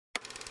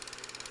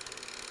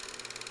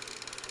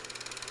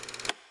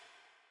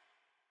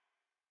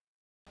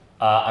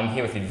I'm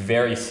here with a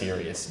very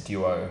serious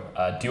duo,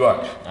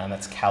 and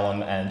that's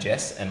Callum and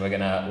Jess, and we're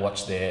gonna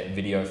watch their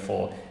video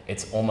for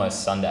It's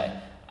Almost Sunday.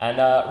 And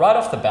right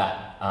off the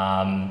bat,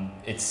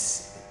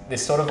 it's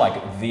this sort of like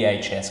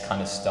VHS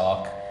kind of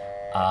stock.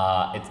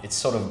 It's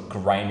sort of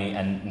grainy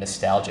and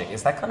nostalgic.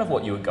 Is that kind of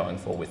what you were going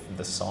for with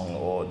the song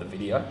or the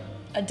video?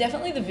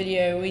 Definitely the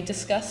video. We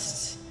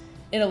discussed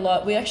it a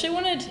lot. We actually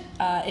wanted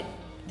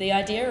the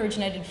idea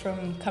originated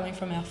from coming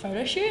from our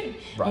photo shoot.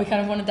 Right. We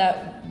kind of wanted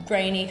that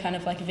grainy kind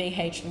of like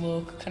VH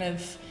look, kind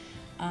of,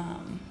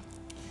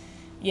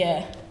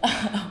 yeah.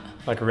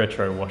 Like a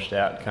retro washed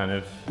out kind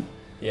of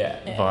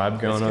vibe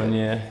going on,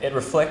 yeah. It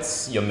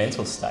reflects your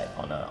mental state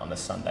on a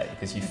Sunday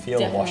because you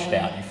feel washed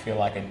out. You feel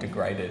like a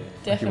degraded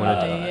piece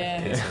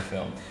of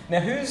film.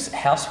 Now, whose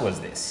house was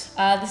this?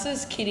 This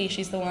is Kitty.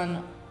 She's the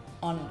one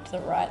on the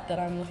right that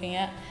I'm looking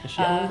at. Is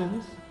she older than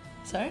this?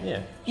 Sorry?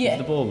 Yeah, she's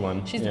the bald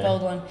one. She's the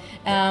bald one.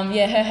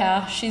 Her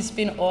house, she's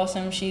been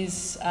awesome.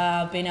 She's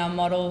been our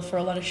model for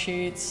a lot of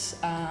shoots.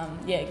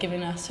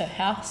 Giving us her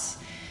house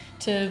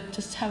to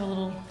just have a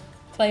little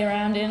play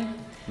around in.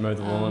 Mow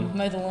the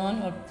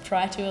lawn. Or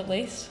try to at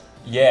least.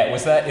 Yeah,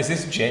 is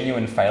this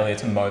genuine failure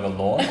to mow the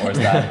lawn, or is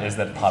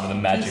that part of the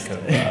magic of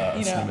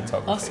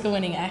cinematography?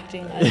 Oscar-winning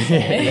acting, I'd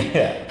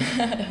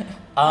say.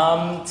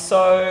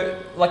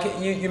 So, like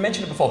you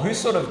mentioned it before, who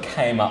sort of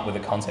came up with the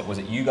concept? Was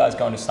it you guys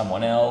going to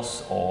someone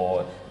else,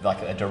 or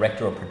like a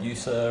director or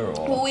producer?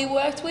 Or? Well, we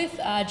worked with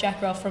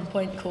Jack Ralph from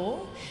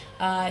Poncho.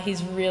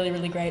 He's really,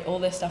 really great. All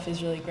their stuff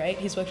is really great.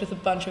 He's worked with a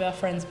bunch of our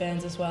friends'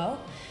 bands as well.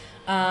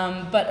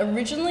 But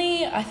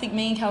originally, I think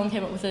me and Callum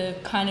came up with a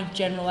kind of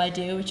general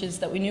idea, which is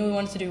that we knew we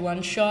wanted to do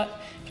one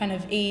shot, kind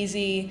of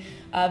easy,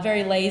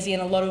 very lazy,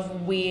 and a lot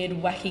of weird,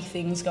 wacky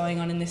things going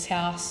on in this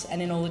house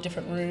and in all the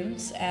different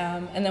rooms.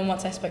 And then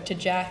once I spoke to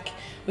Jack,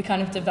 we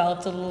kind of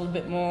developed a little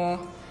bit more,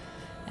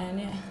 and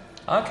yeah.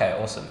 Okay,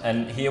 awesome.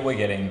 And here we're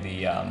getting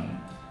the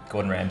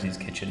Gordon Ramsay's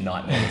Kitchen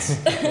Nightmares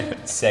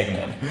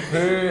segment.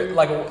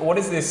 What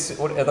is this?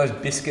 What are those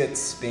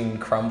biscuits being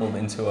crumbled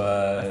into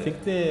a... I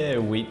think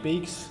they're Wheat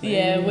Beaks.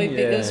 Yeah, Wheat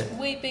Beaks. There's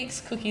Wheat Beaks,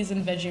 cookies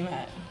and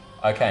Vegemite.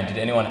 Okay, and did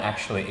anyone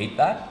actually eat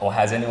that? Or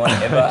has anyone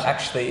ever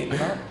actually eaten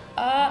that?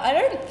 I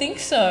don't think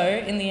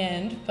so in the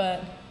end,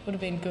 but would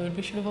have been good.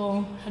 We should have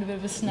all had a bit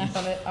of a snack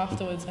on it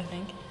afterwards, I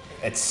think.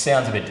 It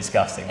sounds a bit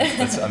disgusting.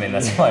 That's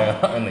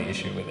my only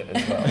issue with it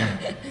as well.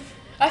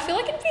 I feel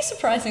like it'd be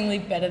surprisingly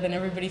better than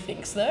everybody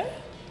thinks, though.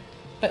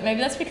 But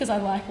maybe that's because I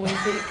like Wheat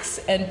Bix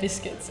and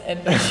biscuits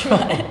and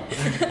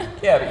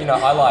Vegemite. Yeah, but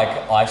I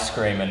like ice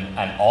cream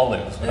and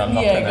olives, but I'm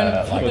not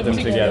gonna put them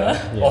together.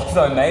 Yeah.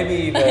 Although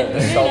maybe the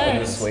salt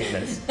and the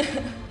sweetness.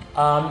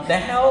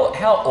 Now,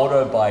 how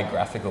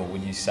autobiographical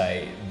would you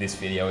say this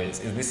video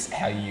is? Is this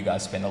how you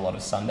guys spend a lot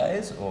of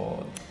Sundays,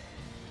 or?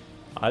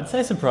 I'd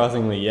say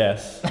surprisingly,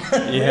 yes.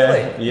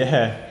 Really?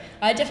 Yeah.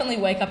 I definitely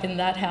wake up in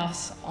that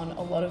house on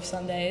a lot of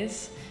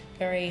Sundays,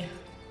 very,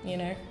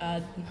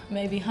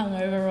 maybe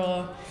hungover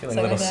or feeling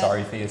a little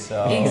sorry for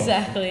yourself.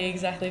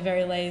 Exactly,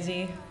 very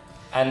lazy.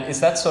 And is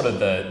that sort of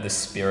the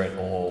spirit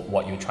or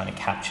what you were trying to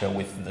capture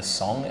with the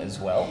song as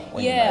well?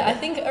 Yeah, I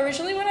think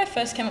originally when I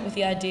first came up with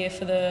the idea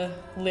for the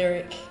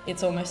lyric,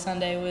 It's Almost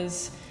Sunday,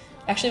 was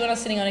actually when I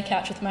was sitting on a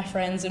couch with my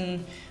friends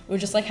and we were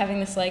just like having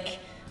this like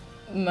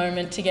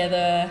moment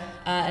together,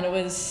 and it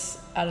was,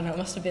 I don't know, it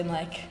must have been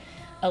like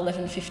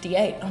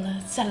 11:58 on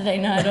a Saturday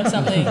night or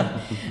something.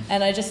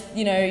 And I just,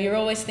 you're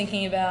always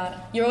thinking about,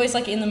 you're always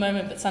like in the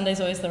moment, but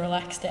Sunday's always the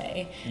relaxed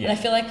day. Yeah. And I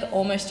feel like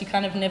almost you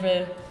kind of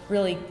never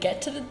really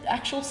get to the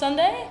actual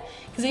Sunday,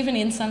 because even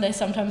in Sunday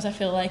sometimes I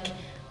feel like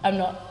I'm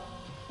not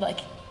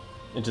like...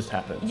 It just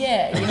happens.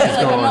 Yeah,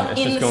 I'm not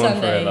in the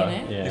Sunday,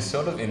 Yeah. You're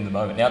sort of in the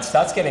moment. Now it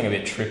starts getting a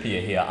bit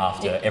trippier here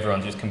after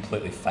everyone just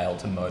completely failed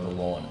to mow the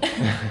lawn.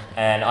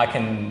 And I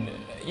can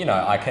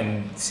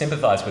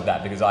sympathise with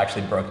that because I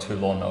actually broke 2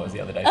 lawnmowers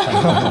the other day.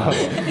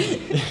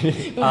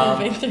 We've all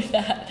been through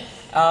that.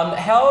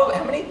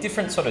 How many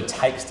different sort of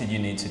takes did you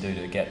need to do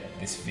to get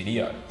this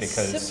video?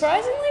 Because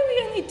surprisingly,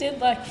 we only did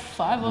like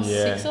 5 or 6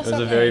 or something. It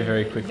was a very,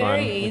 very quick one,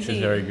 easy. Which is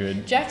very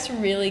good. Jack's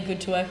really good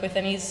to work with,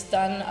 and he's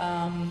done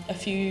a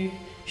few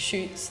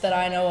shoots that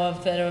I know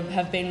of that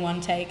have been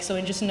one take, so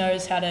he just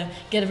knows how to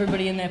get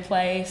everybody in their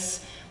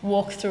place,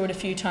 walk through it a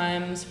few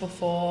times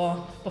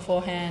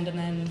beforehand, and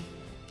then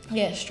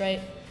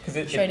straight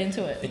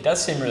into it. It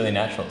does seem really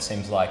natural. It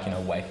seems like,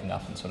 waking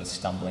up and sort of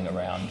stumbling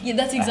around. Yeah,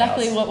 that's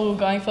exactly what we were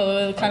going for.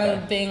 We were kind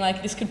of being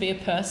like, this could be a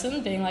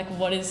person, being like,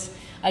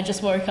 I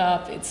just woke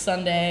up, it's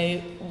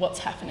Sunday, what's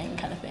happening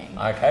kind of thing.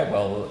 Okay,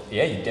 well,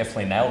 yeah, you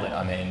definitely nailed it.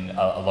 I mean,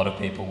 a lot of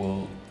people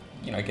will,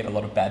 get a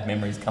lot of bad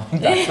memories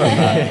coming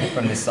back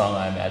from this song,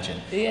 I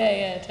imagine.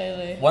 Yeah,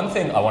 totally. One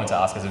thing I wanted to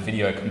ask as a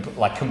video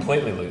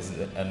completely loses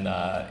it, and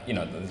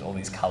there's all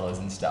these colours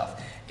and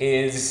stuff,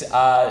 is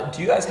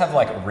do you guys have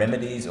like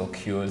remedies or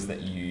cures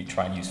that you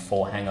try and use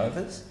for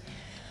hangovers?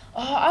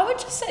 I would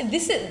just say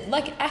this is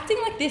like acting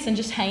like this and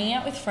just hanging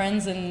out with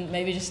friends and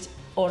maybe just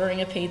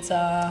ordering a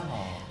pizza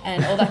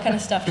and all that kind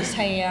of stuff. Just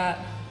hanging out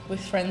with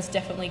friends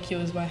definitely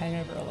cures my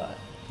hangover a lot.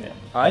 Yeah,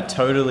 I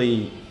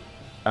totally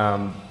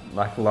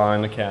like lie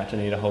on the couch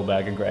and eat a whole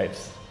bag of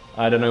grapes.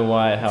 I don't know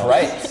why it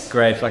helps.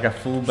 Grapes, like a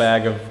full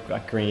bag of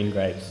like green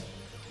grapes.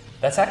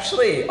 That's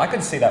actually, I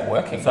could see that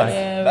working. It's like,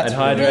 that's it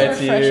hydrates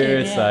really you.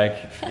 It's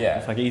refreshing,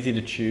 it's like easy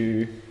to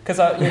chew. Because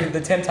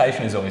the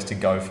temptation is always to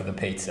go for the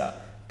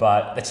pizza,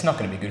 but it's not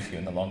going to be good for you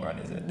in the long run,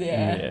 is it?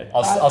 Yeah.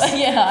 I'll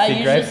I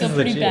usually feel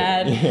pretty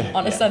bad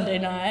on a Sunday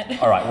night.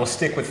 All right, we'll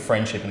stick with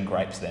friendship and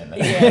grapes then.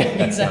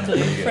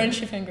 Exactly.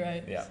 Friendship and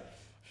grapes. Yeah.